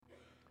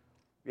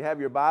If you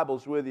have your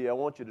Bibles with you, I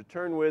want you to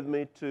turn with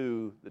me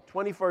to the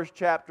 21st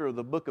chapter of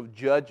the book of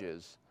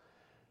Judges.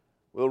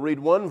 We'll read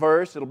one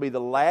verse. It'll be the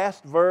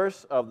last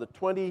verse of the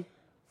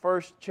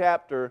 21st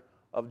chapter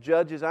of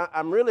Judges.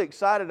 I'm really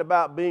excited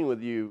about being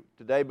with you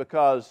today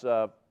because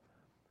for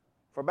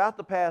about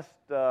the past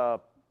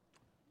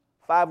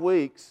 5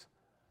 weeks,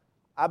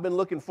 I've been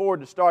looking forward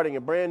to starting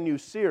a brand new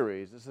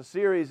series. It's a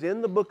series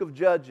in the book of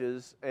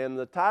Judges, and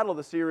the title of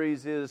the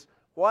series is,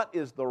 What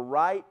is the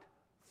Right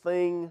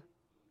Thing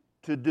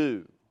to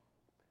Do?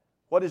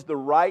 What is the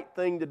right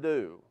thing to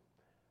do?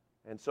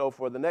 And so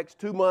for the next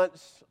 2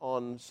 months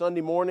on Sunday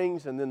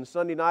mornings and then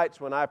Sunday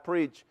nights when I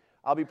preach,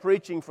 I'll be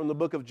preaching from the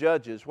book of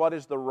Judges. What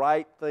is the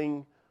right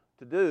thing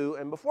to do?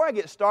 And before I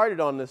get started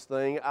on this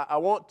thing, I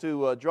want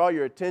to draw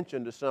your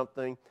attention to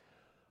something.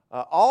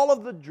 All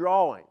of the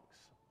drawings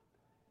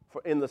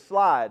in the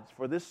slides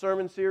for this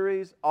sermon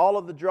series, all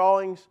of the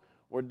drawings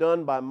were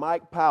done by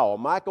Mike Powell.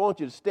 Mike, I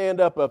want you to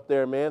stand up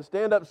there, man.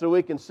 Stand up so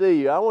we can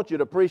see you. I want you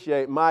to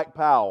appreciate Mike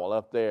Powell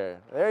up there.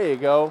 There you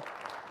go.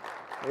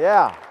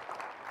 Yeah.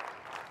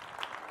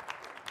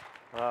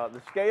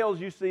 The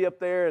scales you see up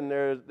there, and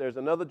there's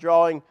another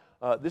drawing.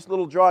 This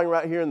little drawing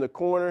right here in the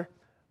corner,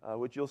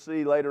 which you'll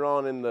see later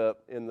on in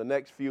the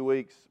next few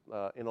weeks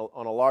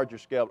on a larger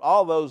scale.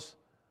 All those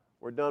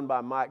were done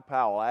by Mike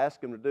Powell. I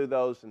asked him to do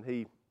those, and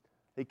he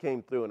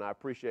came through, and I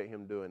appreciate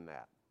him doing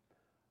that.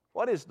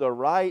 What is the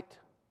right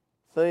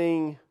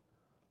thing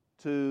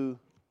to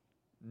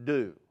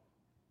do?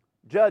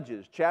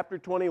 Judges chapter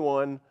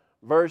 21,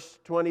 verse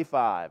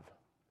 25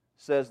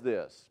 says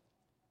this.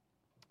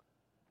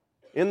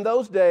 In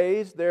those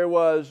days there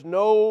was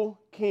no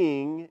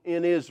king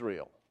in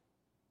Israel.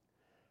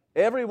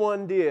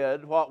 Everyone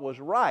did what was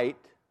right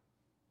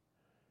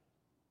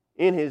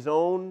in his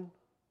own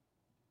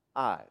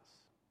eyes.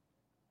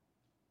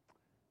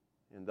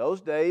 In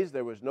those days,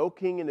 there was no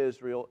king in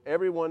Israel.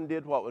 Everyone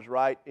did what was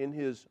right in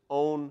his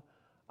own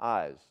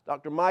eyes.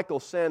 Dr. Michael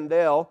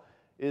Sandel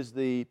is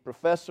the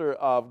professor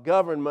of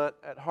government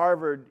at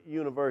Harvard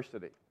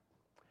University.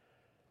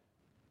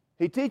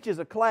 He teaches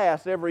a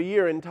class every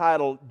year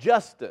entitled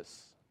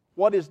Justice,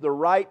 What is the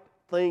Right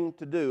Thing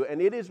to Do?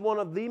 And it is one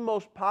of the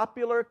most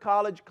popular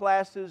college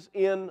classes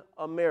in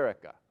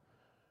America.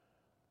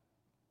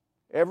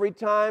 Every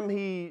time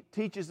he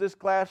teaches this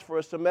class for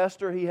a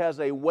semester, he has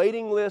a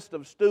waiting list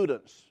of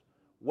students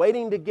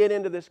waiting to get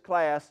into this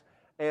class,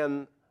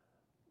 and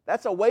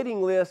that's a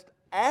waiting list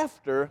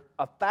after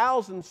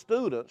 1,000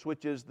 students,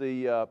 which is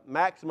the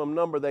maximum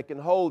number they can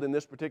hold in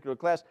this particular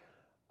class.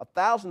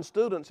 1,000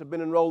 students have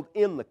been enrolled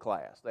in the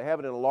class. They have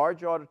it in a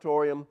large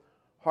auditorium,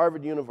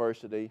 Harvard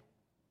University.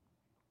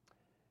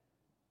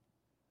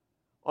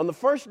 On the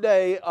first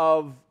day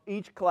of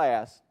each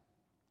class,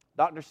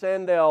 Dr.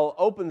 Sandel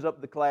opens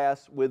up the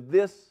class with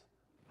this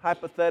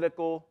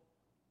hypothetical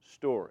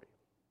story.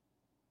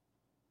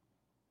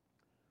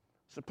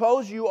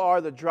 Suppose you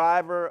are the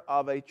driver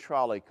of a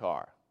trolley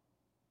car,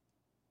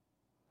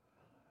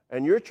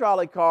 and your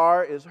trolley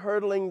car is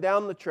hurtling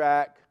down the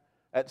track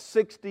at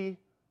 60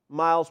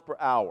 miles per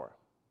hour.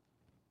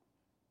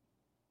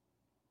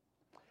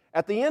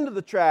 At the end of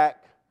the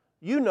track,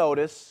 you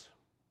notice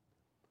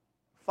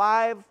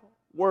 5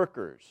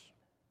 workers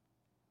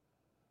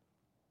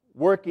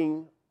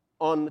working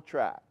on the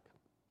track.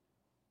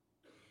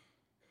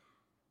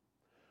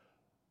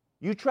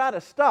 You try to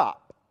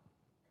stop,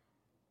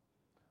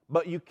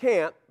 but you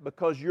can't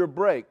because your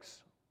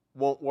brakes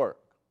won't work.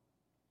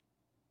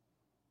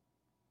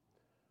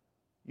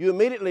 You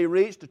immediately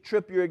reach to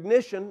trip your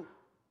ignition,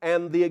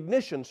 and the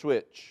ignition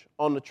switch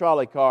on the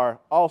trolley car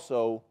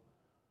also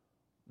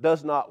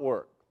does not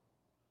work.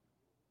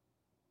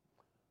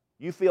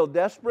 You feel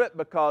desperate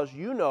because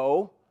you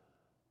know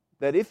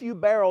that if you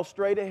barrel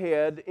straight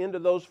ahead into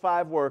those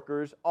 5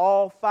 workers,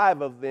 all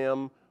 5 of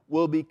them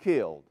will be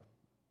killed.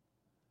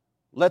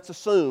 Let's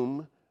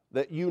assume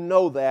that you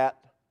know that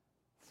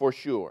for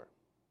sure.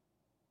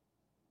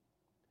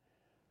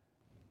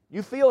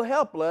 You feel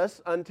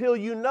helpless until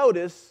you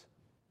notice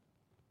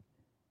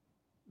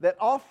that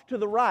off to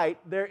the right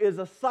there is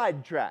a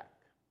sidetrack.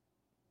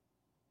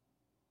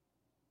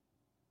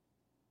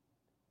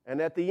 And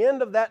at the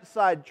end of that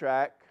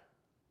sidetrack,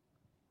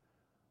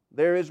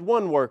 there is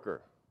one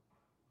worker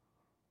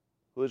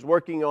who is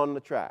working on the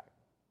track.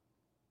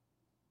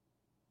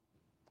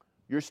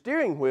 Your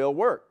steering wheel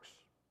works.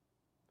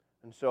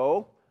 And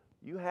so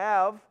you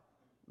have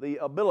the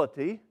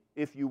ability,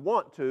 if you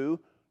want to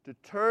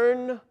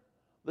turn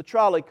the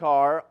trolley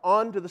car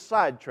onto the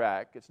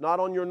sidetrack. It's not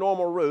on your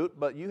normal route,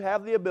 but you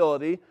have the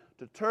ability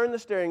to turn the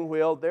steering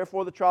wheel,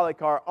 therefore the trolley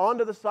car,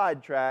 onto the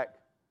sidetrack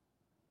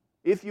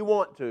if you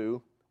want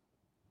to,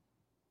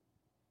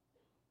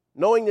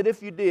 knowing that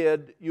if you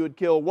did, you would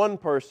kill one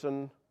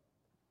person,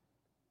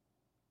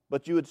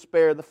 but you would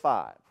spare the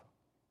 5.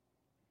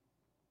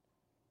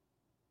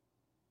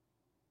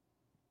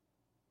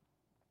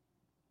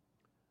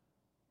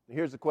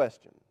 Here's the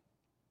question.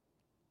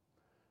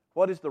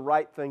 What is the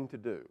right thing to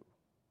do?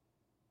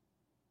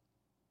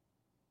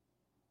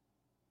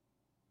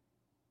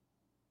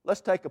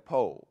 Let's take a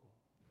poll.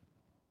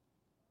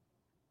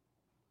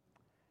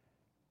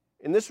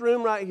 in this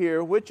room right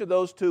here, which of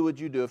those two would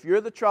you do? If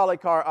you're the trolley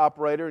car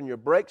operator and your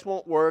brakes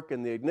won't work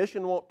and the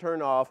ignition won't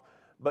turn off,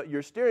 but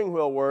your steering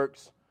wheel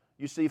works,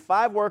 you see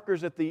 5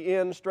 workers at the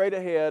end straight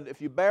ahead. If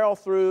you barrel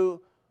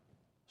through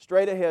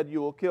straight ahead,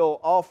 you will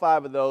kill all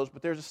 5 of those.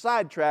 But there's a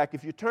side track.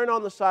 If you turn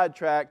on the side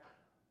track,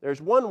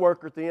 there's 1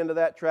 worker at the end of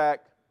that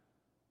track.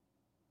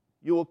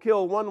 You will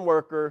kill 1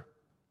 worker,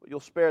 but you'll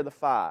spare the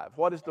 5.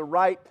 What is the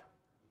right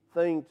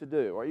thing to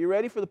do? Are you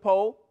ready for the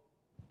poll?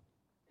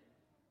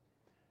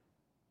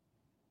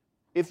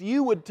 If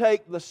you would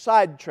take the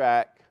side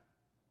track,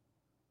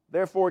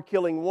 therefore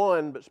killing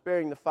 1 but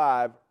sparing the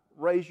 5,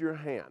 raise your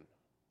hand.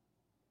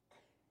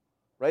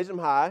 Raise them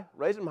high.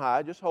 Raise them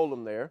high. Just hold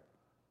them there.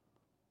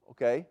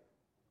 Okay?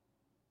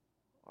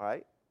 All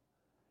right.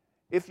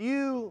 If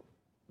you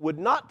would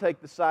not take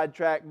the side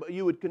track, but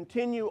you would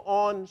continue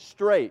on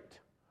straight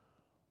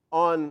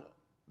on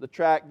the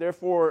track,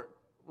 therefore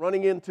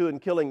running into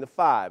and killing the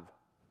 5,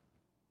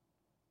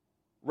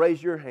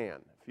 raise your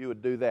hand if you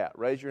would do that.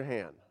 Raise your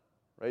hand.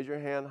 Raise your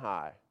hand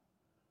high.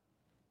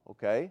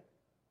 Okay?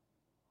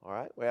 All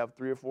right. We have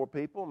 3 or 4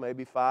 people,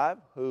 maybe 5,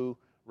 who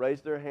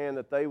raised their hand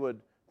that they would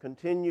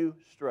continue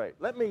straight.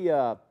 Let me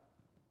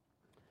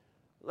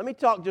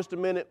talk just a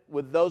minute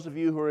with those of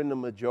you who are in the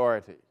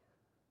majority.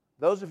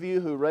 Those of you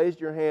who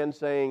raised your hand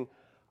saying,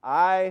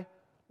 I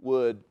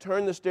would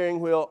turn the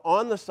steering wheel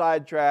on the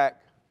side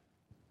track,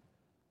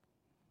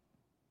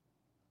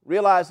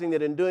 realizing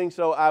that in doing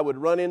so I would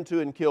run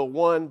into and kill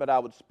 1, but I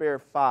would spare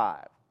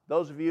 5.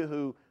 Those of you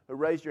who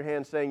raised your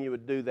hand saying you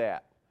would do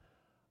that.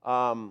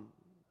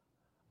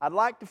 I'd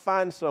like to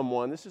find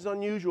someone, this is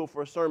unusual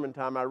for a sermon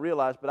time, I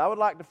realize, but I would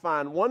like to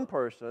find one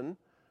person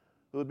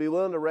who would be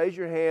willing to raise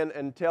your hand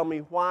and tell me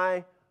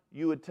why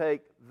you would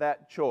take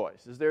that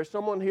choice. Is there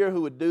someone here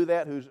who would do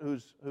that,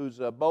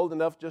 who's bold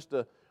enough just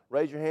to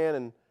raise your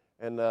hand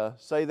and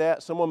say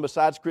that? Someone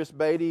besides Chris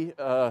Beatty?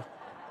 All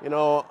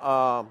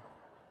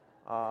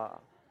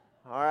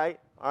right.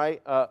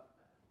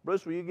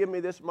 Bruce, will you give me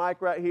this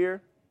mic right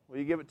here? Will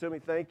you give it to me?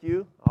 Thank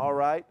you. All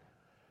right.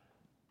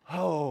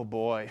 Oh,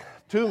 boy.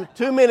 Two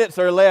minutes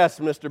or less,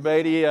 Mr.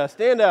 Beatty.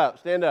 Stand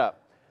up.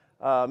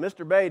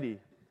 Mr. Beatty,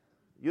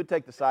 you'd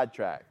take the side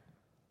track,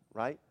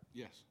 right?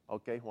 Yes.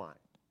 Okay, why?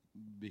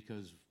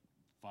 Because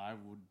 5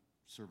 would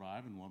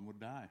survive and 1 would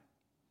die.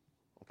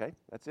 Okay,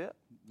 that's it?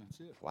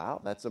 That's it.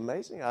 Wow, that's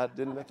amazing. I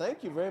didn't.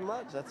 Thank you very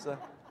much. That's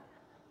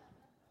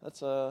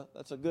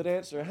a good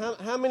answer.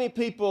 How many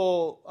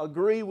people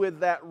agree with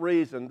that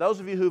reason?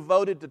 Those of you who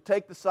voted to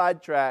take the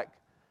side track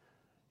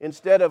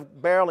instead of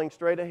barreling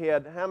straight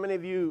ahead, how many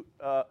of you,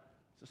 it's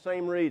the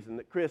same reason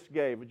that Chris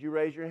gave? Would you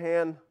raise your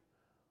hand?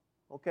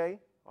 Okay,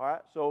 all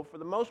right. So for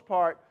the most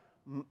part,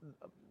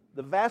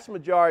 the vast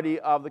majority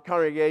of the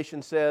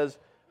congregation says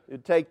you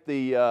take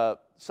the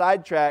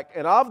side track.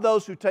 And of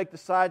those who take the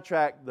side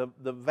track,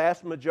 the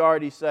vast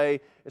majority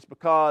say it's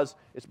because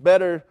it's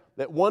better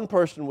that 1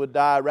 person would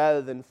die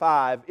rather than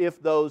 5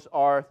 if those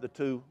are the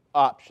 2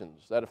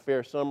 options. Is that a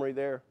fair summary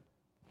there?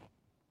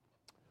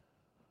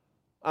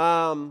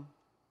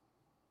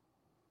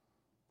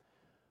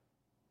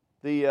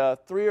 The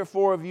 3 or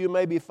 4 of you,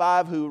 maybe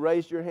 5, who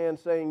raised your hand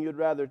saying you'd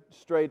rather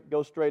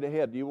go straight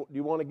ahead. Do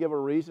you want to give a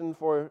reason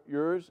for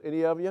yours,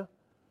 any of you?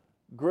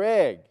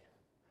 Greg.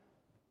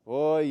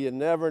 Boy, you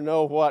never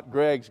know what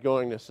Greg's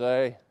going to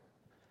say.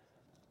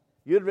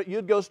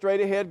 You'd go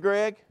straight ahead,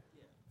 Greg?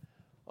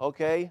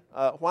 Okay.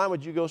 Why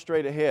would you go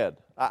straight ahead?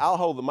 I'll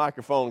hold the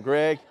microphone,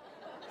 Greg.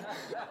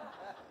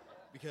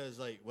 Because,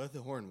 what if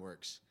the horn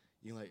works?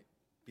 You can,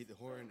 beat the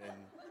horn and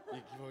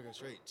you keep on going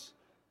straight.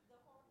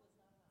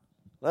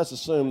 Let's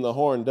assume the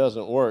horn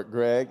doesn't work,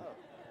 Greg.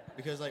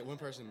 Because, one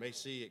person may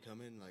see it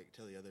coming,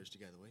 tell the others to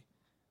get out of the way.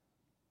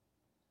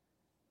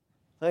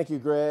 Thank you,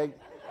 Greg.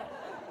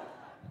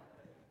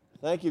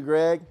 Thank you,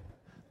 Greg.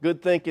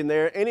 Good thinking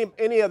there.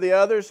 Any of the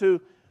others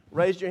who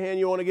raised your hand,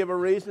 you want to give a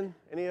reason?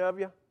 Any of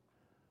you?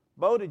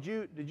 Bo, did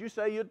you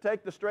say you'd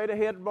take the straight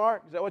ahead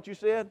mark? Is that what you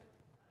said?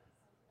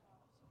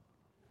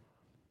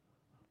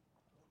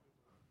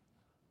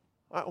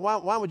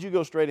 Why would you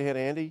go straight ahead,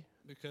 Andy?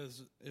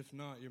 Because if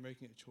not, you're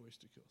making a choice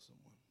to kill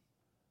someone.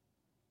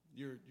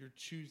 You're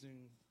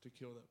choosing to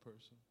kill that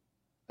person.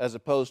 As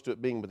opposed to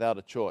it being without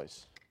a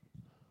choice.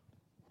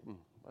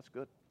 That's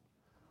good.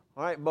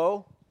 All right,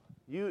 Bo,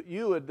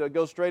 you would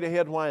go straight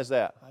ahead. Why is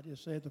that? I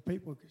just said the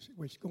people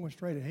which going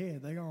straight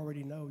ahead, they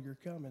already know you're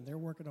coming. They're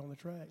working on the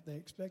track. They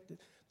expect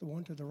it. The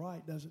one to the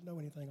right doesn't know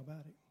anything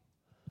about it.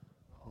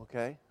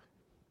 Okay.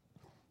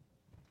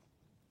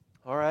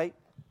 All right.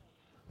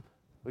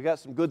 We got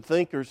some good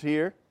thinkers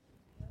here.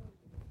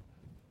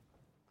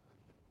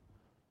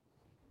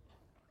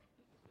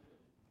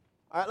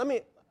 All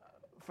right,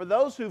 for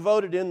those who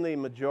voted in the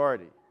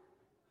majority,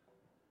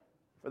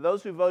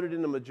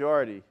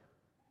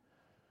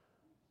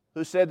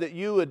 who said that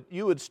you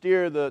would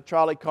steer the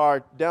trolley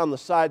car down the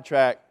side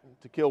track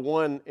to kill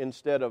 1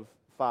 instead of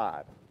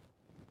 5.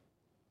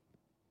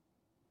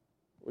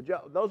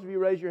 Those of you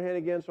raise your hand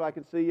again so I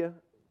can see you?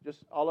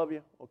 Just all of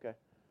you? Okay.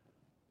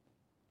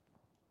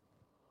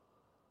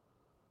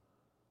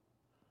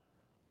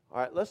 All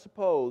right, let's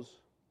suppose,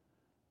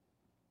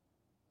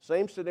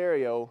 same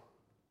scenario,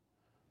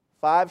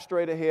 5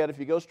 straight ahead. If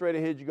you go straight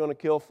ahead, you're going to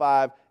kill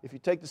 5. If you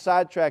take the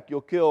sidetrack,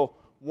 you'll kill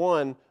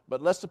 1.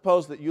 But let's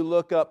suppose that you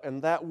look up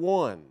and that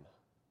 1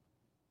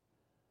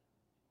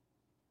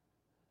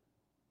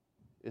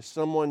 is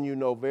someone you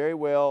know very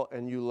well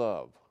and you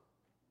love.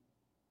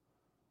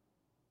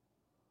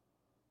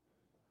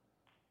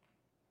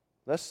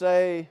 Let's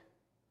say,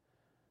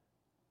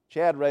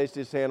 Chad raised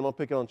his hand. I'm going to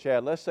pick on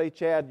Chad. Let's say,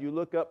 Chad, you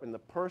look up and the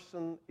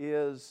person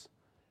is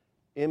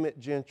Emmett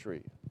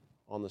Gentry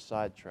on the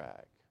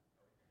sidetrack.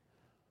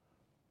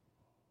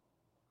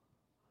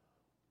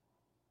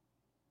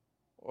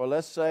 Or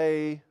let's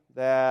say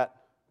that,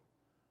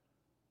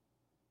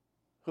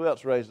 who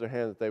else raised their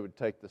hand that they would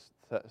take the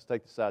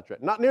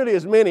sidetrack? Not nearly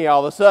as many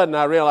all of a sudden,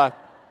 I realize.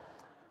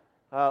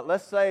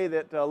 Let's say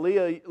that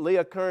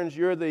Leah Kearns,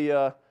 you're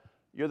the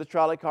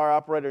trolley car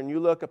operator, and you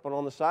look up and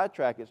on the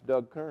sidetrack, it's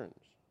Doug Kearns.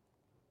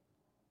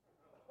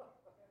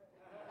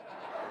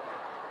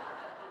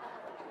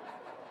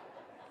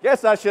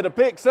 Guess I should have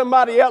picked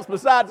somebody else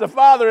besides the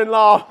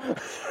father-in-law.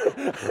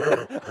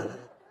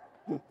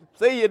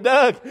 See you,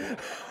 Doug.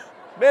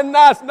 Been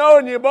nice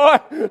knowing you, boy.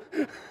 Let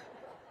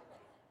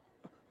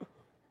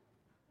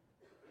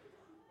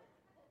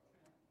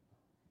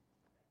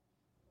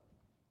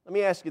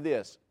me ask you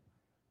this.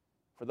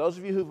 For those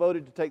of you who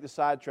voted to take the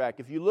sidetrack,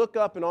 if you look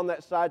up and on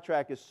that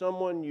sidetrack is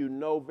someone you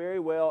know very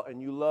well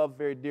and you love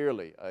very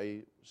dearly,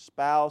 a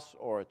spouse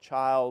or a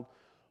child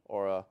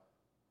or a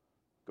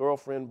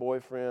girlfriend,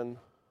 boyfriend,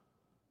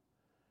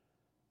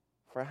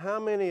 for how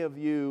many of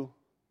you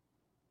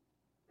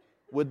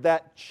would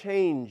that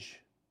change,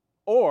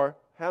 or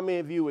how many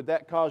of you would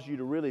that cause you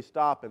to really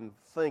stop and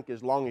think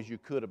as long as you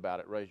could about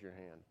it? Raise your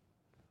hand.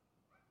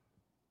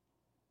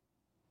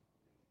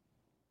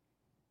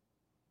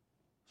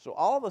 So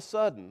all of a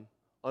sudden,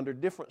 under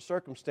different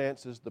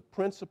circumstances, the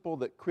principle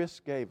that Chris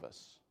gave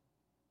us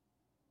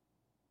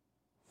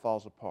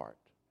falls apart.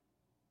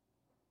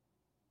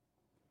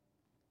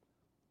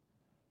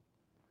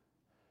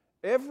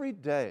 Every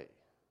day,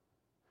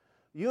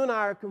 you and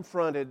I are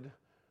confronted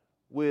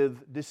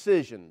with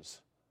decisions.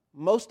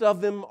 Most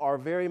of them are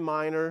very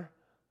minor.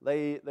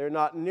 They're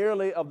not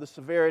nearly of the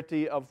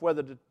severity of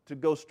whether to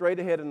go straight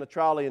ahead in the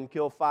trolley and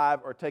kill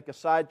 5 or take a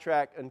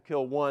sidetrack and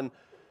kill 1.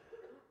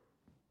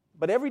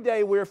 But every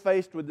day we're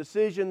faced with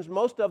decisions,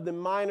 most of them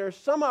minor,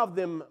 some of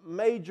them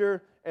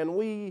major, and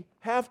we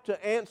have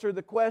to answer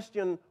the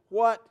question,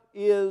 what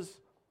is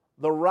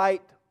the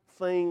right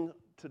thing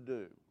to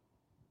do?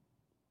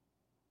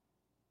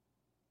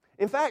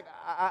 In fact,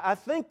 I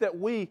think that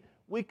we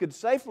could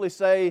safely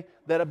say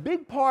that a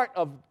big part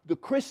of the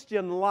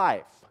Christian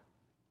life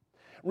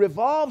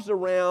revolves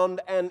around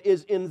and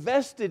is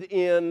invested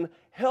in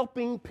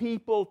helping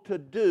people to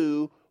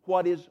do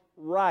what is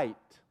right.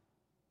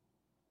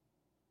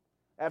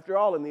 After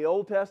all, in the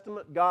Old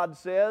Testament, God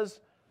says,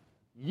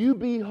 "You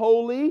be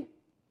holy,"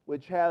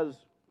 which has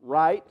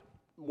right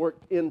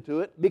worked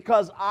into it,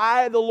 "because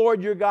I, the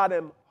Lord your God,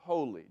 am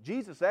holy."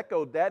 Jesus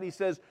echoed that. He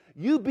says,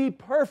 "You be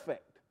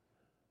perfect,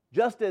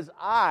 just as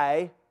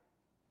I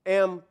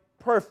am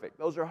perfect."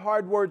 Those are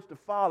hard words to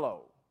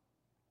follow.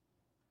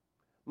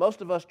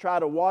 Most of us try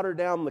to water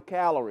down the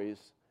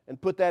calories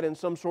and put that in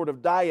some sort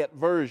of diet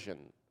version.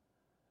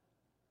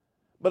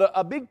 But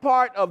a big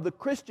part of the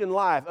Christian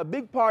life, a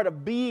big part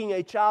of being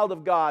a child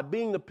of God,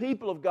 being the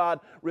people of God,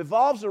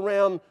 revolves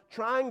around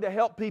trying to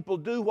help people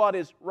do what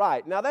is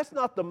right. Now, that's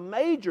not the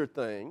major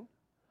thing.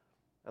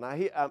 And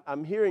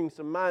I'm hearing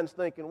some minds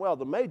thinking, well,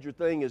 the major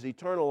thing is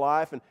eternal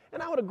life. And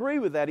I would agree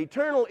with that.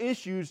 Eternal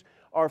issues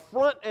are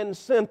front and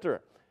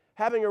center.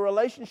 Having a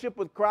relationship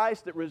with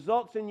Christ that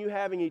results in you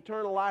having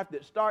eternal life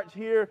that starts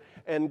here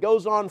and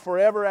goes on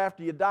forever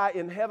after you die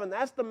in heaven,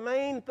 that's the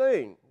main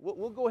thing.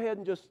 We'll go ahead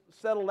and just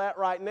settle that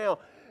right now.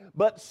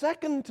 But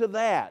second to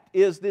that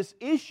is this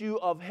issue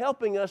of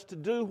helping us to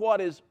do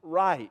what is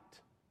right.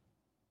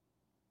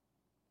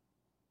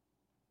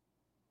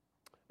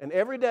 And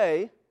every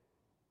day,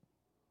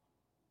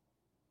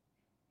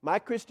 my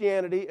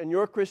Christianity and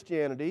your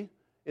Christianity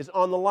is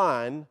on the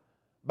line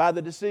by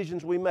the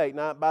decisions we make.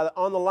 Now,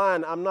 on the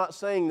line, I'm not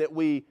saying that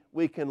we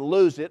can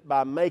lose it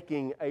by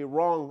making a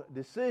wrong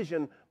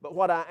decision, but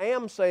what I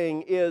am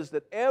saying is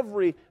that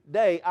every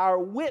day our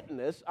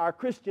witness, our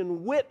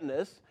Christian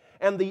witness,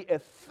 and the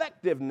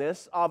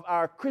effectiveness of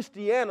our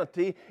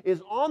Christianity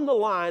is on the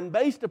line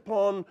based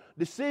upon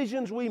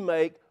decisions we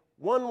make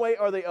one way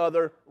or the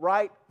other,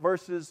 right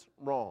versus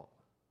wrong.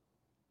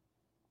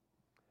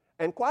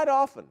 And quite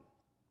often,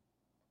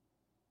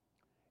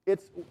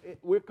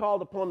 we're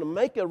called upon to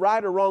make a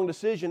right or wrong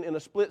decision in a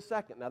split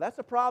second. Now, that's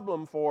a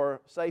problem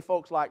for, say,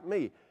 folks like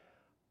me.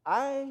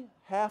 I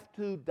have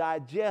to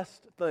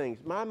digest things.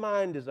 My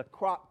mind is a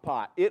crock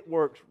pot. It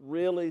works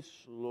really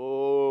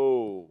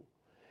slow.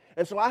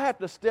 And so I have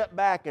to step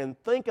back and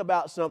think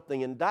about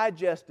something and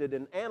digest it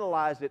and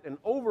analyze it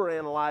and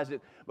overanalyze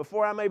it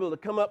before I'm able to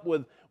come up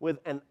with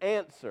an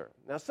answer.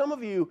 Now, some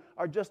of you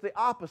are just the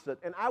opposite,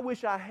 and I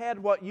wish I had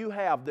what you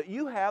have, that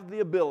you have the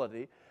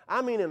ability.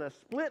 I mean in a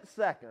split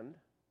second,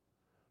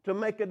 to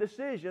make a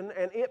decision,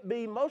 and it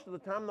be most of the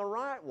time the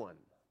right one.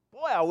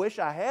 Boy, I wish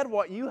I had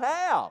what you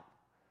have.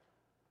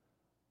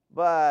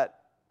 But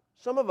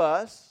some of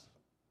us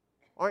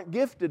aren't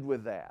gifted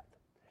with that.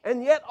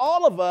 And yet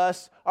all of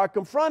us are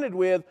confronted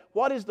with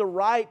what is the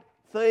right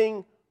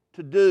thing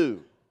to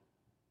do.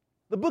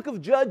 The book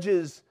of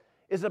Judges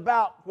is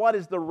about what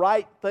is the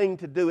right thing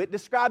to do. It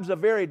describes a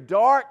very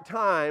dark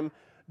time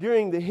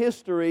during the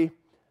history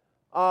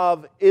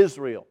of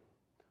Israel.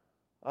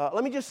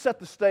 Let me just set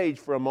the stage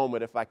for a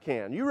moment if I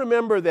can. You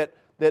remember that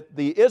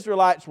the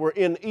Israelites were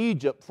in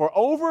Egypt for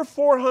over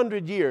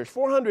 400 years,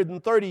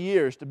 430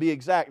 years to be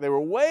exact. They were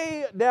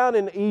way down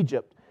in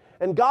Egypt.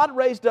 And God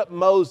raised up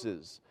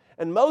Moses.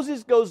 And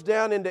Moses goes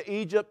down into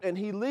Egypt and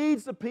he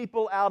leads the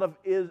people out of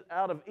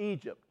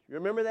Egypt. You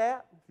remember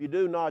that? If you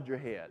do, nod your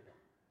head.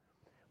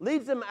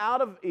 Leads them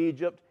out of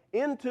Egypt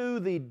into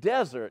the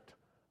desert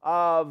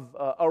of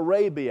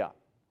Arabia.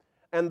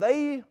 And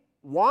they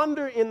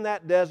wander in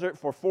that desert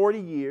for 40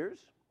 years.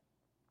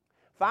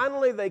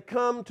 Finally, they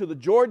come to the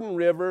Jordan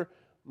River.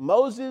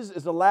 Moses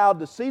is allowed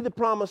to see the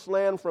promised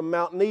land from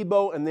Mount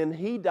Nebo, and then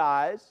he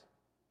dies.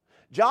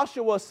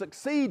 Joshua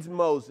succeeds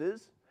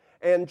Moses,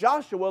 and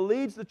Joshua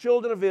leads the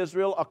children of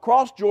Israel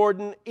across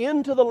Jordan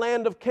into the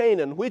land of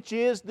Canaan, which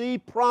is the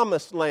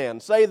promised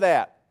land. Say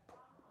that.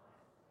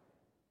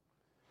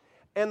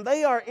 And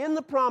they are in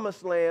the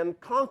promised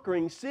land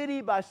conquering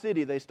city by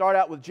city. They start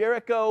out with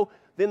Jericho,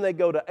 then they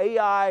go to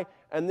Ai,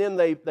 and then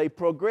they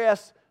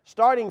progress,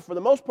 starting for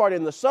the most part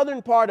in the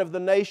southern part of the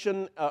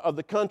nation, of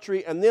the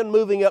country, and then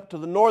moving up to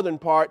the northern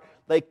part.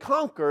 They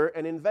conquer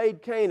and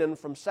invade Canaan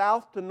from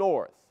south to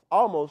north.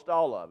 Almost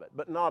all of it,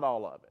 but not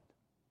all of it.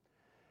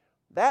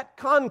 That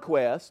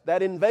conquest,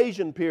 that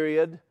invasion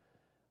period,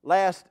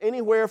 lasts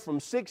anywhere from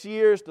 6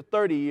 years to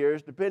 30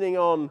 years, depending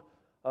on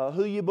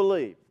who you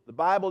believe. The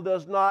Bible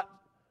does not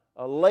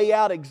lay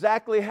out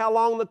exactly how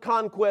long the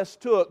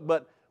conquest took,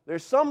 but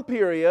there's some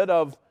period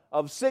of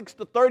 6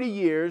 to 30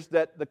 years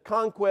that the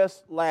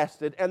conquest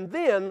lasted, and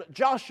then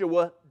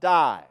Joshua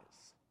dies.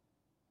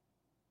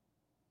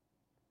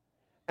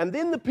 And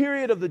then the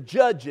period of the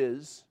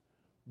judges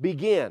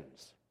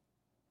begins.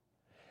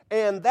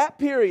 And that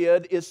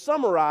period is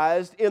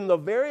summarized in the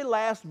very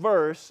last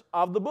verse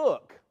of the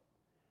book.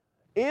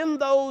 In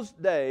those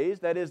days,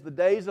 that is the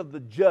days of the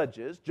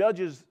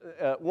judges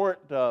weren't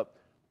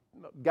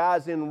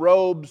guys in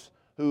robes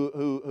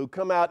who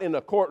come out in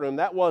a courtroom.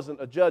 That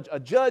wasn't a judge. A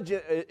judge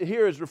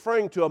here is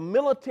referring to a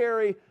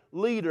military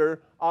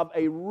leader of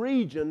a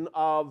region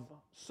of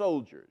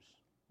soldiers,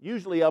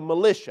 usually a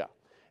militia.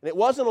 And it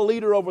wasn't a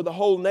leader over the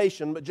whole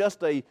nation, but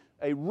just a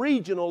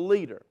regional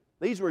leader.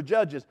 These were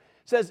judges.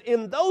 It says,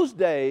 in those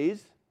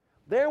days,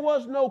 there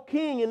was no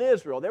king in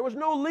Israel. There was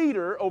no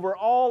leader over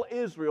all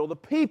Israel. The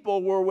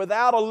people were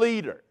without a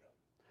leader.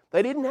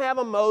 They didn't have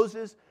a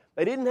Moses.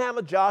 They didn't have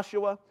a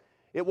Joshua.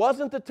 It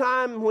wasn't the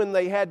time when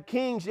they had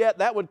kings yet.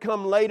 That would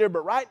come later.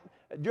 But right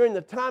during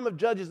the time of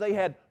Judges, they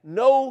had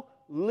no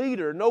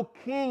leader, no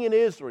king in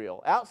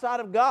Israel outside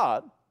of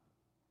God.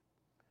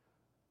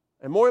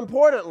 And more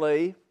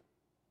importantly,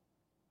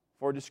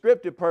 for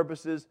descriptive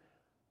purposes,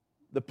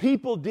 the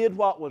people did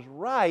what was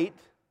right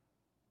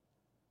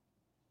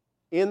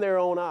in their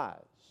own eyes.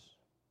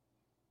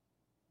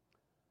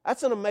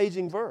 That's an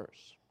amazing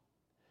verse.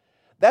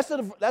 That's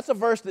a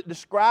verse that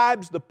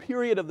describes the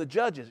period of the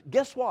judges.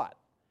 Guess what?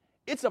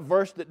 It's a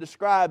verse that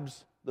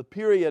describes the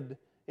period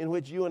in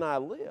which you and I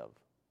live.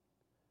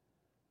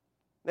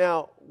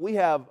 Now, we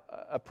have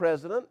a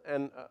president,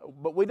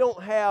 but we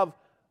don't have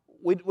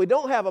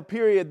a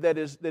period that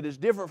is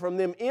different from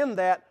them in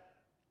that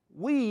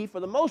we, for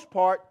the most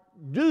part,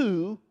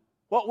 do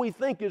what we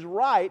think is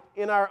right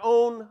in our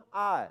own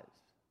eyes.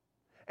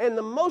 And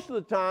most of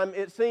the time,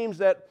 it seems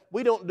that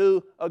we don't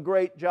do a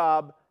great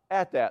job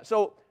at that.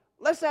 So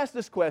let's ask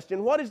this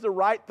question: what is the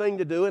right thing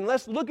to do? And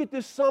let's look at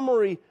this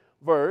summary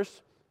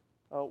verse.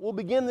 We'll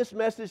begin this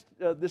message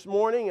this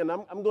morning, and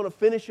I'm going to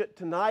finish it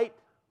tonight.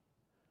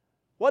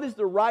 What is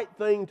the right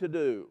thing to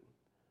do?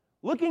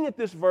 Looking at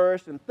this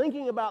verse and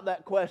thinking about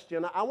that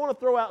question, I want to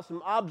throw out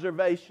some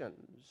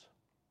observations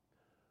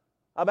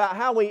about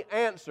how we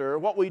answer,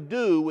 what we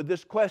do with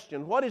this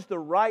question. What is the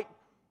right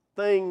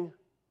thing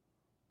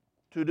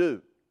to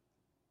do?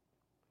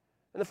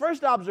 And the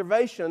first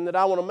observation that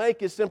I want to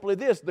make is simply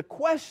this: the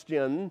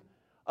question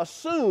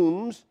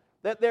assumes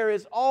that there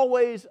is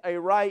always a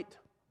right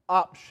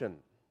option.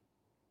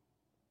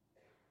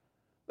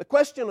 The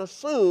question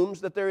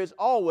assumes that there is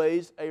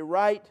always a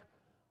right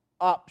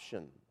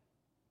option.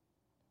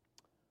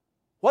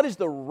 What is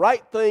the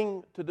right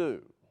thing to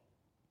do?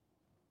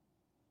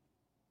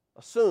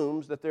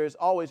 Assumes that there is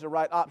always a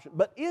right option.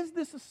 But is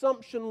this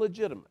assumption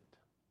legitimate?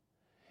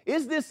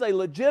 Is this a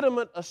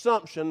legitimate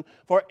assumption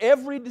for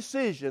every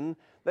decision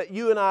that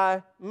you and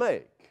I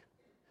make?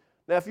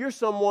 Now, if you're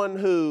someone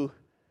who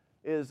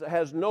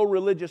has no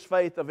religious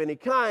faith of any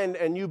kind,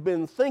 and you've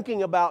been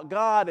thinking about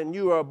God, and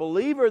you are a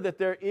believer that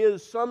there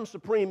is some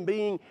supreme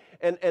being,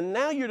 and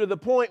now you're to the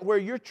point where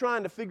you're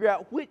trying to figure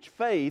out which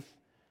faith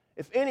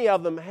if any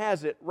of them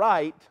has it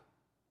right,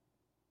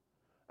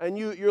 and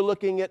you're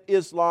looking at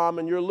Islam,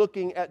 and you're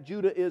looking at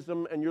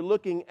Judaism, and you're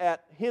looking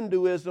at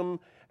Hinduism,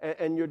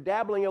 and you're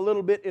dabbling a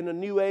little bit in the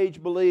New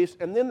Age beliefs,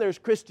 and then there's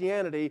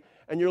Christianity,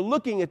 and you're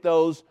looking at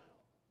those,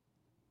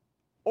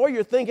 or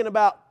you're thinking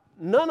about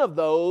none of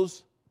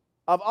those,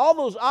 of all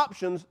those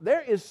options,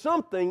 there is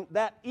something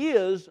that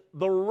is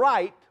the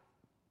right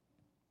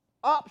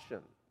option.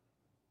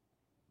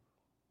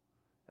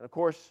 And of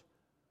course,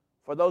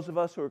 for those of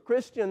us who are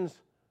Christians,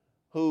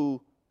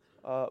 who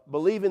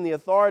believe in the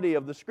authority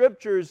of the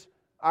Scriptures,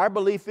 our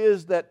belief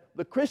is that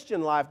the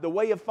Christian life, the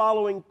way of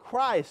following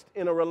Christ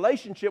in a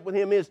relationship with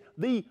Him, is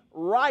the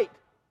right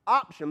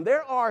option.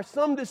 There are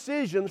some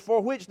decisions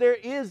for which there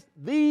is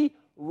the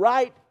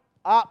right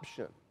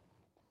option.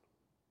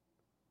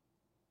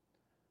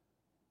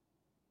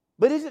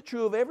 But is it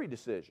true of every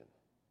decision?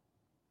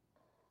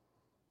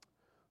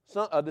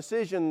 A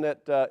decision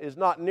that is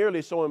not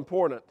nearly so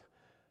important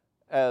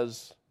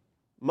as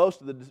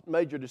most of the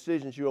major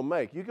decisions you'll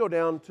make. You go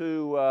down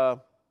to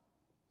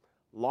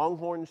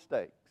Longhorn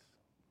Steaks.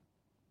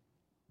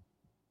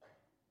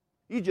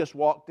 You just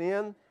walked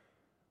in.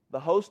 The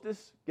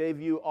hostess gave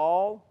you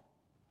all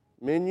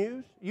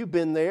menus. You've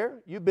been there.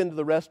 You've been to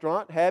the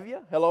restaurant, have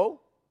you?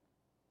 Hello?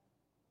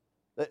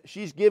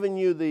 She's giving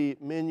you the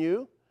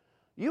menu.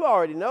 You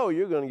already know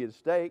you're going to get a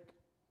steak.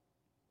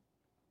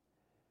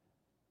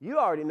 You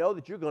already know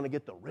that you're going to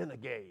get the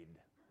Renegade.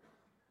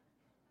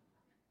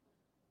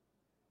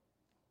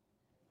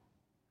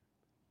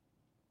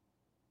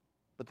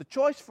 But the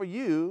choice for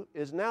you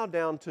is now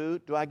down to,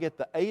 do I get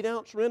the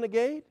 8-ounce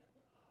Renegade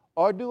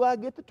or do I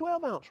get the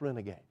 12-ounce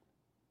Renegade?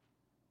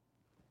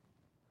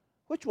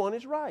 Which one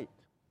is right?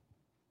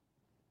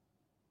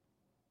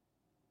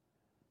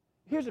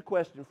 Here's a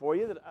question for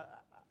you that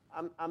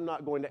I'm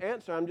not going to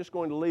answer. I'm just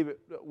going to leave it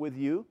with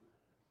you.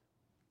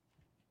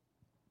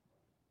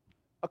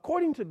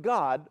 According to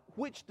God,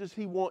 which does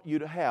He want you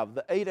to have,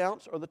 the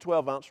 8-ounce or the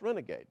 12-ounce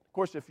Renegade? Of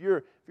course, if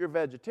you're a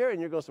vegetarian,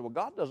 you're going to say, well,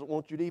 God doesn't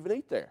want you to even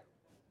eat there.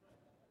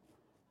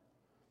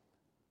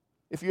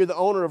 If you're the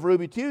owner of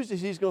Ruby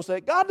Tuesdays, He's going to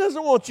say, God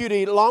doesn't want you to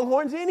eat at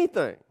Longhorns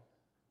anything.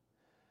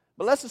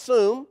 But let's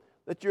assume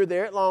that you're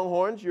there at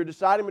Longhorns, you're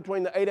deciding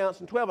between the 8-ounce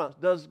and 12-ounce.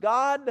 Does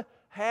God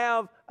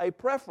have a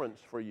preference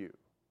for you?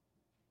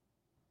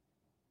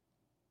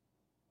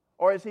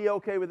 Or is He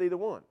okay with either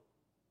one?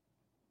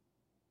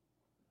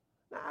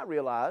 Now, I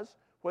realize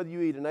whether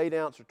you eat an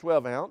 8-ounce or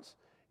 12-ounce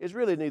is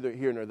really neither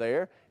here nor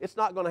there. It's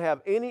not going to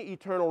have any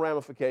eternal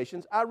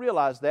ramifications. I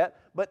realize that.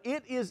 But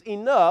it is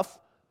enough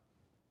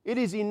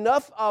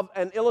of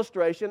an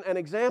illustration, an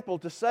example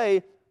to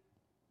say,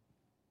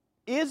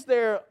 is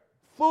there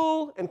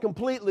full and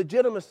complete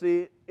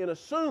legitimacy in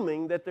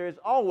assuming that there is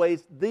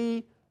always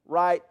the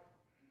right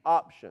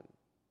option?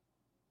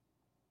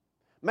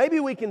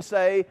 Maybe we can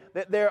say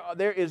that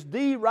there is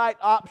the right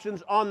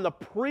options on the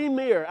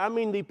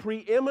the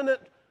preeminent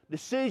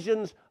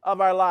decisions of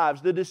our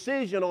lives. The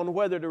decision on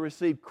whether to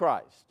receive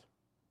Christ.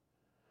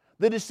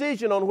 The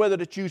decision on whether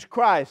to choose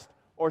Christ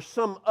or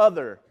some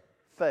other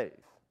faith.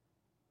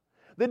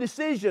 The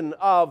decision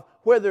of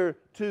whether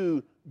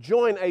to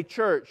join a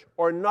church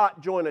or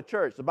not join a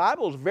church. The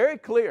Bible is very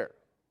clear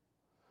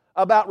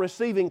about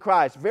receiving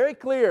Christ, very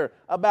clear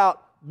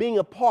about being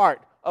a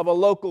part of a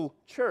local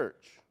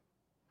church.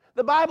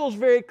 The Bible is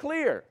very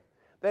clear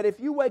that if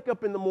you wake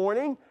up in the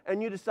morning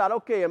and you decide,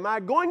 okay, am I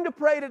going to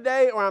pray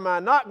today or am I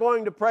not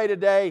going to pray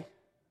today?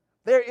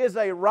 There is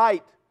a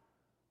right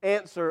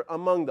answer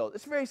among those.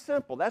 It's very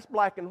simple. That's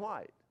black and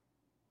white.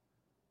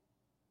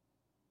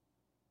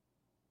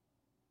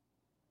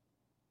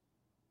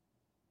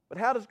 But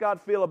how does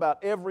God feel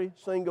about every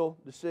single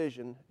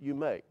decision you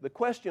make? The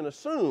question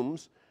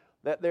assumes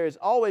that there is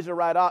always a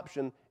right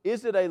option.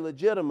 Is it a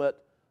legitimate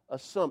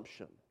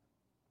assumption?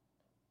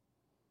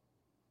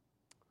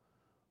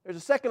 There's a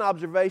second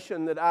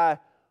observation that I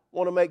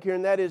want to make here,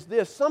 and that is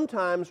this.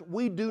 Sometimes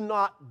we do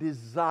not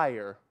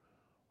desire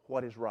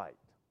what is right.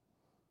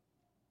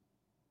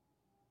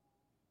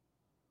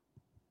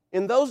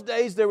 In those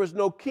days, there was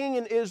no king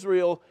in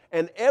Israel,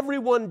 and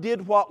everyone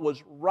did what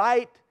was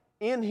right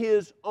in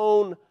his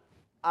own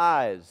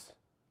eyes.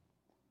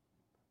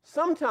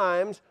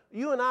 Sometimes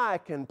you and I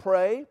can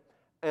pray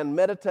and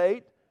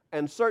meditate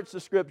and search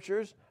the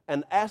Scriptures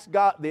and ask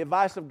God the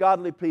advice of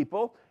godly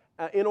people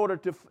in order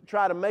to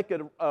try to make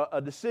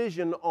a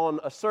decision on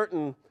a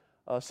certain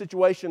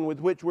situation with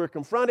which we're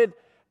confronted,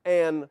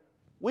 and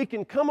we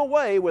can come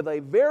away with a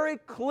very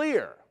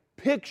clear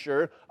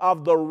picture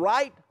of the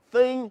right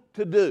thing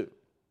to do.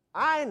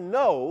 I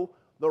know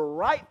the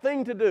right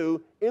thing to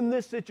do in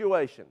this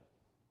situation,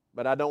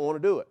 but I don't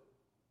want to do it.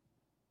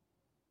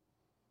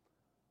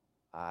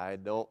 I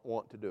don't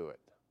want to do it.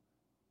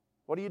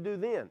 What do you do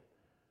then?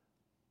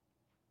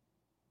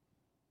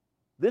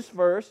 This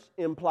verse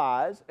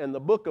implies, and the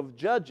book of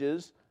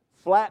Judges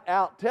flat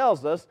out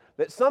tells us,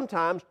 that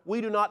sometimes we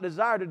do not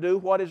desire to do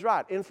what is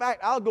right. In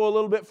fact, I'll go a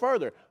little bit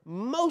further.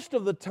 Most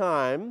of the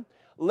time,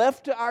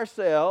 left to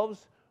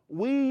ourselves,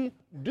 we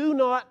do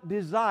not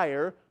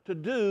desire to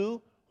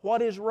do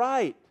what is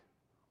right.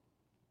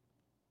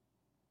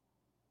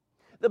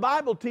 The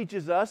Bible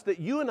teaches us that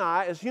you and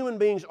I, as human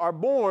beings, are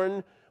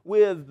born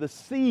with the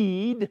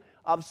seed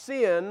of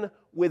sin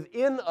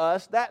within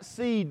us. That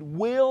seed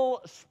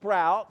will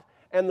sprout,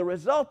 and the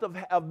result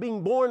of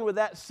being born with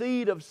that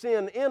seed of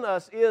sin in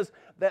us is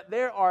that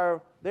there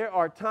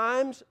are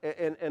times,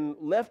 and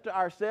left to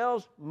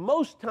ourselves,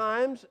 most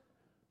times,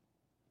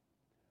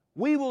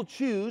 we will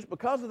choose,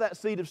 because of that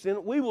seed of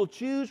sin, we will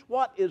choose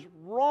what is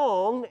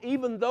wrong,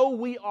 even though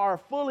we are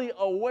fully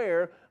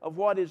aware of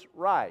what is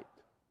right.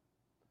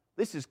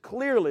 This is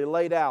clearly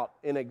laid out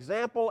in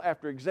example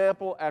after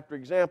example after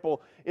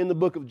example in the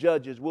book of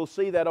Judges. We'll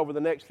see that over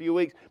the next few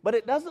weeks. But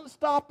it doesn't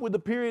stop with the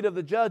period of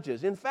the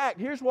Judges. In fact,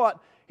 here's what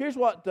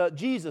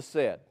Jesus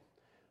said.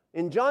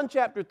 In John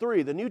chapter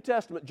 3, the New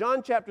Testament,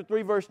 John chapter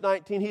 3, verse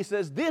 19, He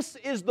says, "This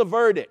is the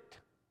verdict."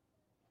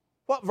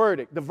 What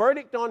verdict? The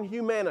verdict on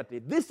humanity.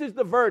 This is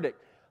the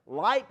verdict.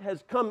 Light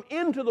has come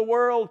into the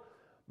world,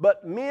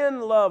 but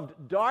men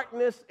loved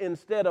darkness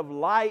instead of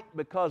light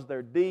because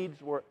their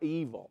deeds were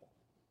evil.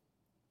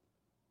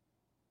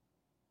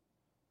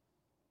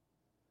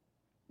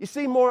 You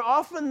see, more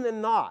often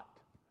than not,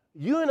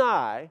 you and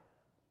I,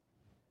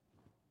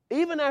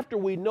 even after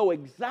we know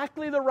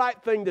exactly the right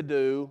thing to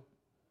do,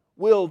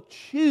 will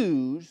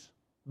choose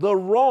the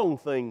wrong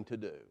thing to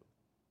do.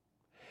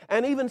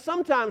 And even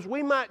sometimes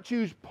we might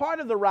choose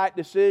part of the right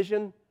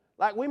decision,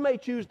 like we may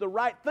choose the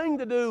right thing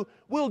to do,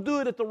 we'll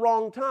do it at the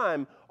wrong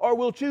time. Or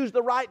we'll choose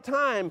the right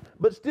time,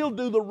 but still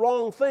do the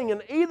wrong thing.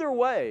 And either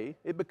way,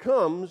 it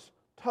becomes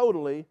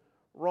totally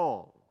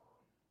wrong.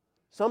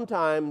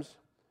 Sometimes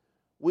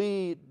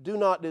we do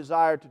not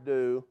desire to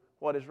do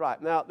what is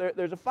right. Now,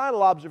 there's a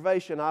final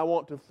observation I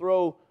want to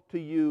throw to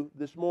you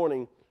this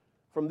morning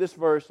from this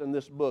verse and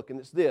this book, and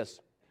it's this.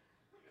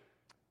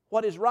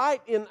 What is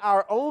right in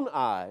our own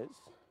eyes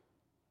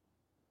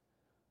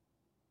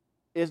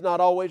is not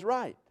always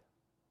right.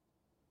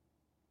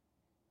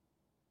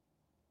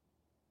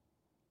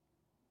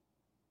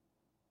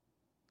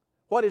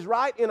 What is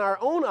right in our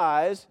own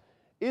eyes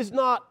is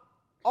not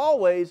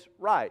always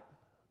right.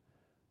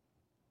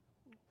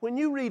 When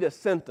you read a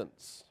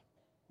sentence,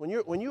 when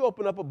you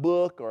open up a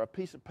book or a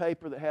piece of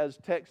paper that has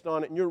text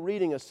on it and you're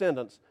reading a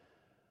sentence,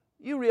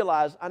 you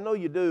realize, I know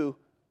you do,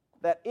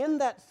 that in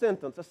that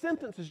sentence, a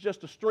sentence is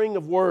just a string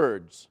of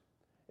words.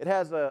 It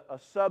has a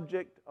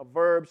subject, a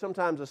verb,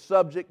 sometimes a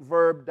subject,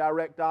 verb,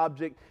 direct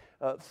object.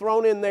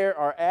 Thrown in there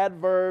are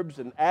adverbs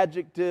and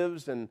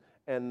adjectives and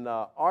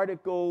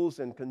articles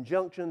and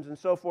conjunctions and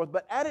so forth.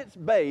 But at its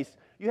base,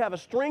 you have a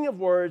string of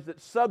words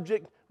that's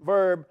subject,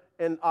 verb,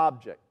 and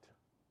object.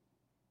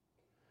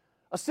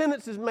 A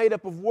sentence is made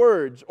up of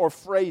words or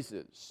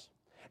phrases.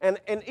 And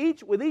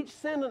with each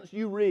sentence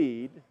you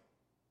read,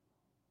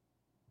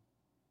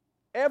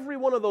 every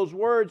one of those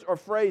words or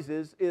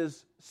phrases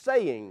is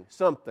saying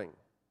something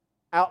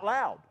out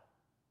loud.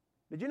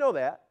 Did you know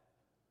that?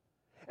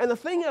 And the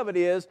thing of it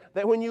is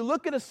that when you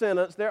look at a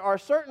sentence, there are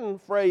certain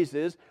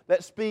phrases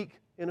that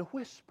speak in a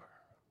whisper.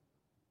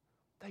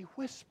 They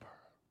whisper.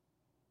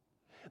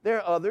 There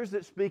are others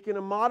that speak in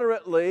a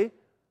moderately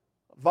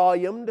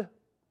volumed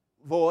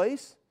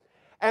voice.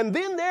 And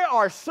then there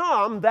are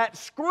some that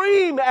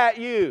scream at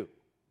you.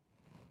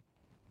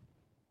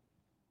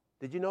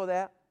 Did you know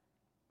that?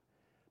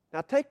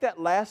 Now take that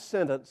last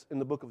sentence in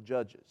the book of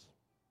Judges.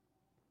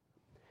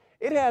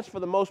 It has, for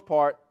the most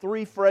part,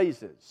 3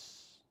 phrases.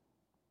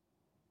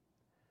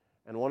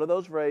 And one of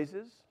those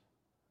phrases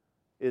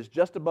is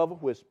just above a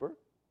whisper.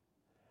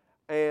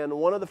 And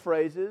one of the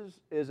phrases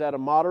is at a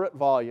moderate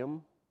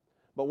volume.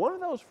 But one of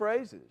those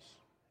phrases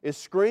is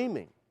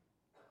screaming.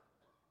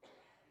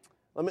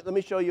 Let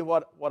me show you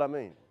what I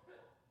mean.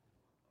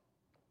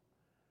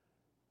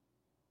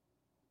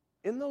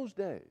 In those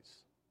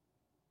days,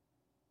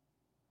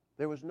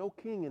 there was no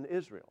king in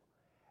Israel.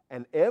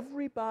 And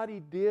everybody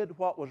did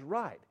what was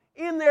right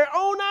in their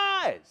own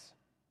eyes.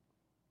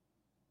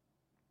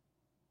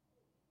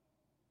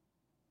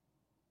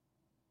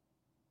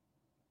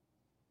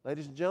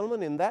 Ladies and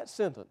gentlemen, in that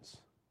sentence,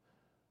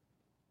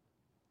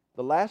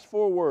 the last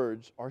 4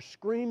 words are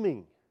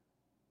screaming.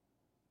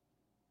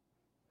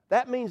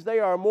 That means they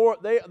are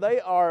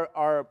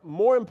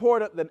more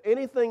important than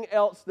anything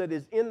else that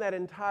is in that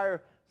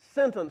entire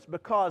sentence,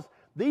 because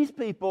these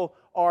people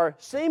are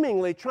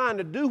seemingly trying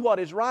to do what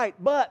is right,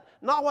 but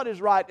not what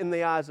is right in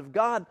the eyes of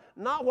God,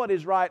 not what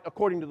is right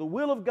according to the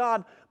will of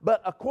God,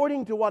 but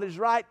according to what is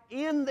right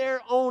in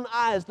their own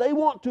eyes. They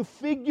want to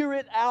figure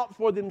it out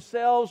for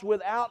themselves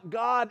without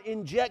God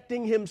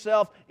injecting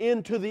Himself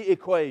into the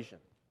equation.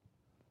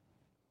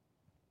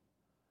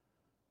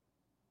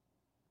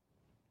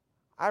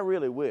 I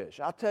really wish.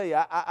 I'll tell you,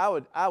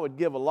 I would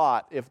give a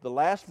lot if the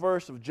last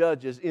verse of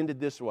Judges ended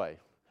this way.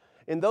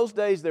 In those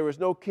days, there was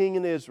no king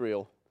in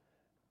Israel,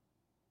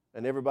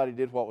 and everybody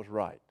did what was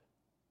right.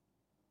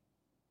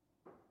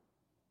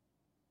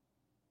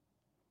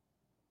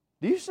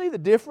 Do you see the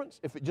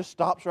difference if it just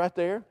stops right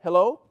there?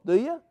 Hello? Do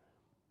you?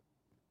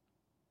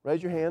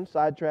 Raise your hand,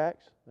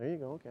 sidetracks. There you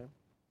go, okay.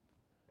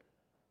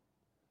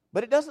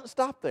 But it doesn't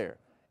stop there.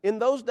 In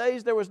those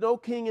days, there was no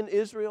king in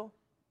Israel,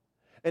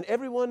 And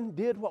everyone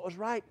did what was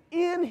right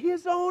in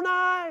his own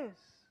eyes.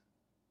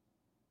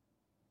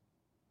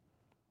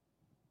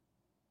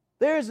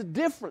 There is a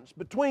difference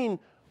between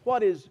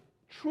what is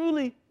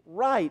truly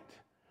right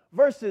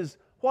versus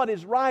what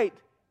is right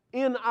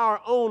in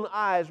our own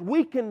eyes.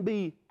 We can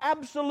be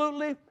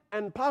absolutely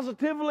and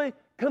positively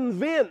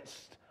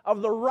convinced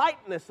of the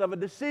rightness of a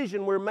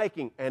decision we're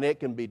making, and it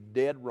can be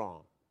dead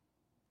wrong.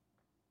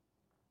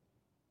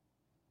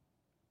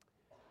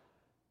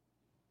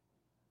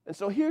 And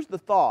so here's the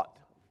thought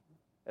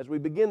as we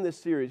begin this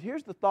series.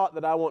 Here's the thought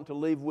that I want to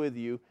leave with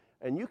you,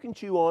 and you can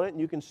chew on it and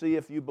you can see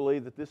if you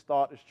believe that this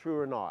thought is true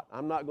or not.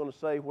 I'm not going to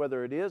say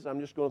whether it is. I'm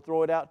just going to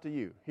throw it out to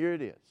you. Here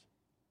it is.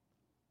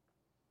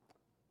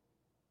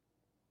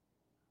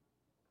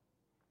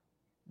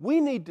 We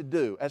need to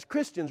do, as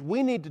Christians,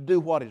 we need to do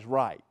what is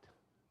right.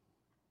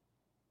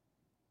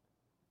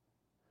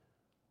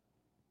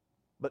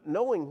 But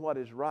knowing what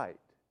is right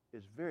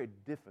is very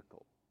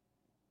difficult.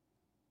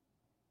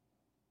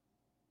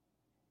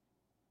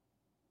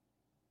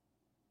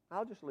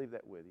 I'll just leave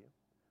that with you.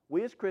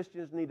 We as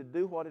Christians need to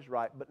do what is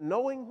right, but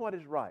knowing what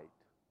is right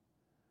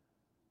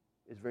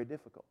is very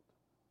difficult.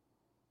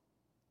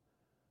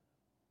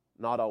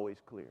 Not always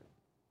clear.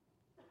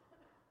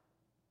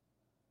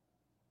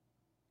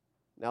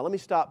 Now let me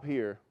stop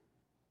here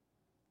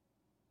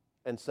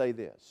and say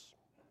this.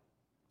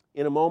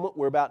 In a moment,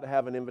 we're about to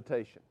have an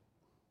invitation.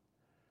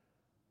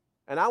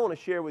 And I want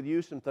to share with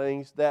you some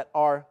things that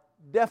are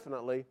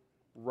definitely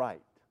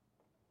right.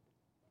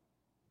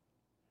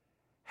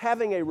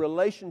 Having a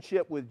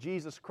relationship with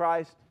Jesus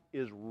Christ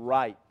is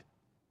right.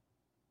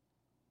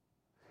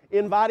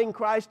 Inviting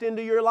Christ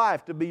into your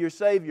life to be your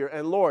Savior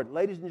and Lord.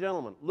 Ladies and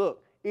gentlemen,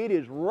 look, it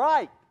is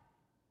right.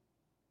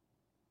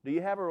 Do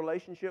you have a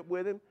relationship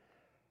with Him?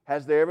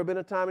 Has there ever been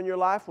a time in your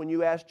life when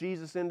you asked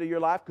Jesus into your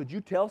life? Could you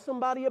tell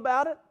somebody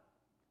about it?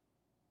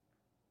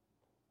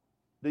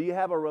 Do you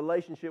have a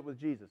relationship with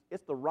Jesus?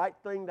 It's the right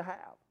thing to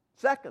have.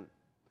 Second,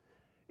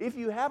 if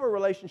you have a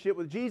relationship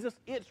with Jesus,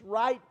 it's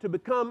right to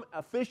become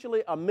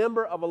officially a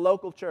member of a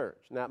local church.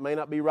 Now, it may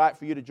not be right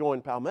for you to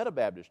join Palmetto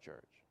Baptist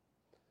Church,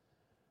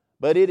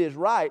 but it is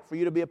right for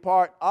you to be a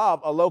part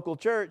of a local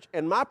church,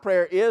 and my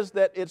prayer is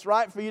that it's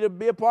right for you to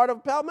be a part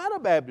of Palmetto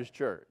Baptist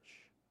Church.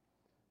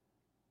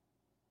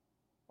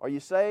 Are you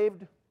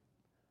saved?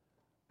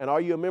 And are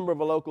you a member of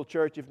a local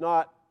church? If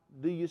not,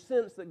 do you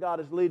sense that God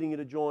is leading you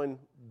to join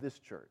this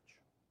church?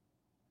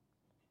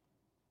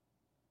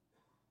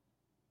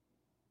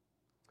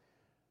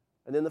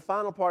 And then the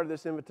final part of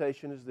this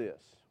invitation is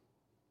this.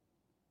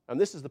 And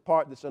this is the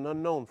part that's an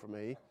unknown for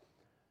me.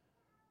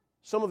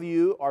 Some of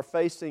you are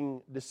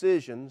facing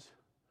decisions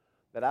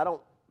that I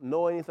don't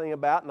know anything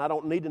about and I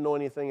don't need to know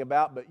anything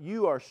about, but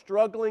you are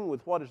struggling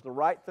with what is the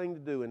right thing to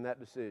do in that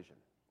decision.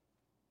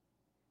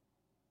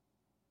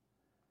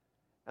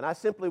 And I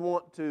simply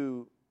want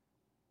to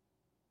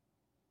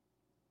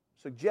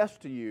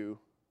suggest to you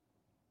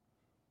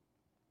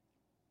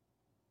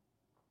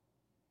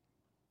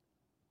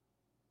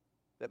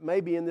that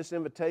maybe in this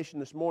invitation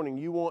this morning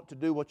you want to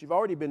do what you've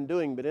already been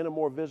doing, but in a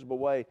more visible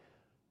way,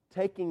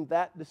 taking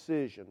that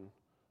decision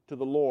to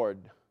the Lord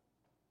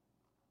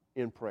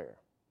in prayer.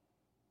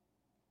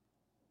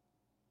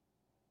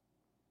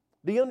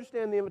 Do you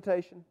understand the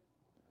invitation?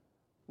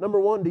 Number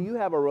one, do you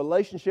have a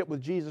relationship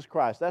with Jesus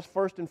Christ? That's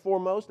first and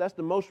foremost. That's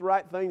the most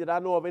right thing that I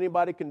know of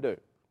anybody can do.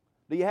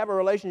 Do you have a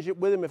relationship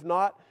with Him? If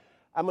not,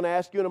 I'm going to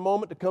ask you in a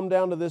moment to come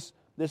down to this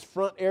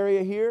front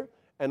area here,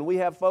 and we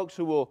have folks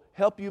who will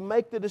help you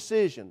make the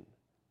decision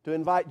to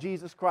invite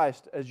Jesus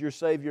Christ as your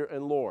Savior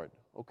and Lord.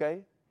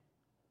 Okay?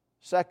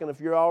 Second, if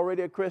you're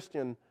already a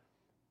Christian,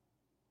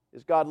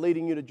 is God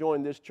leading you to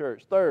join this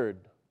church? Third,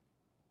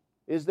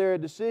 is there a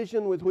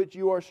decision with which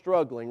you are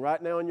struggling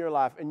right now in your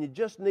life and you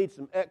just need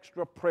some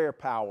extra prayer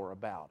power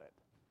about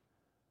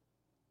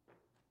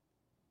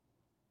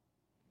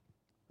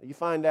it? You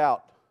find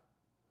out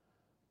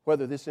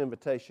whether this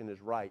invitation is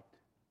right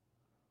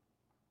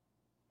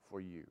for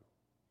you.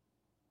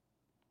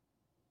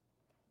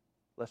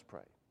 Let's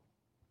pray.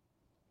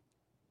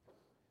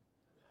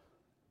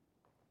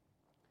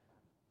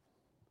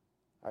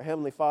 Our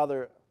Heavenly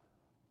Father,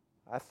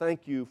 I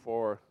thank You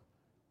for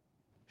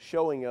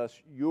showing us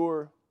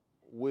Your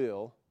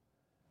will.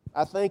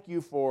 I thank You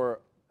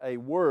for a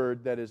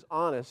word that is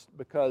honest,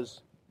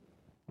 because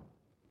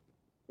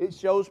it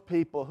shows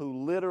people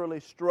who literally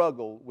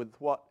struggle with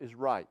what is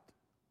right.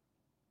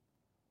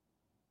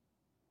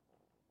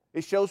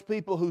 It shows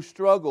people who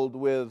struggled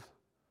with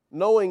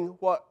knowing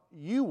what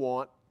You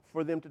want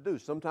for them to do.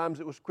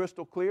 Sometimes it was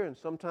crystal clear and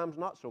sometimes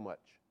not so much.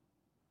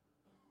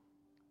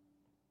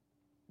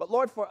 But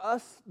Lord, for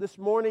us this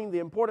morning, the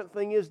important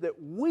thing is that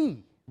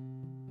we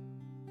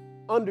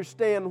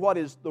understand what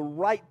is the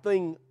right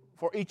thing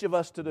for each of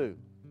us to do.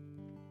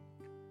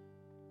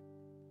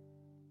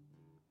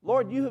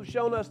 Lord, You have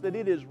shown us that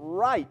it is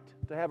right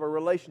to have a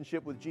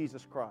relationship with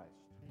Jesus Christ.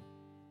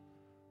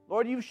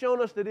 Lord, You've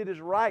shown us that it is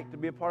right to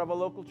be a part of a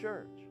local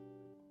church.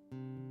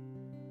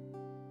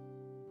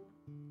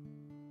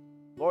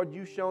 Lord,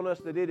 You've shown us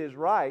that it is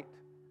right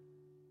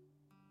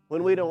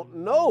when we don't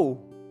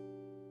know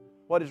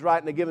what is right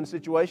in a given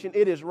situation,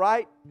 it is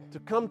right to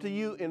come to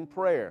you in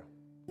prayer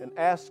and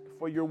ask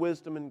for your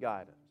wisdom and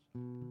guidance.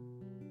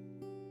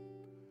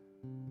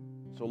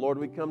 So, Lord,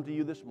 we come to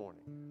you this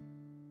morning.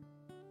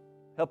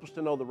 Help us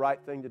to know the right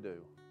thing to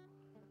do.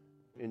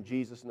 In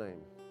Jesus'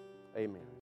 name, amen.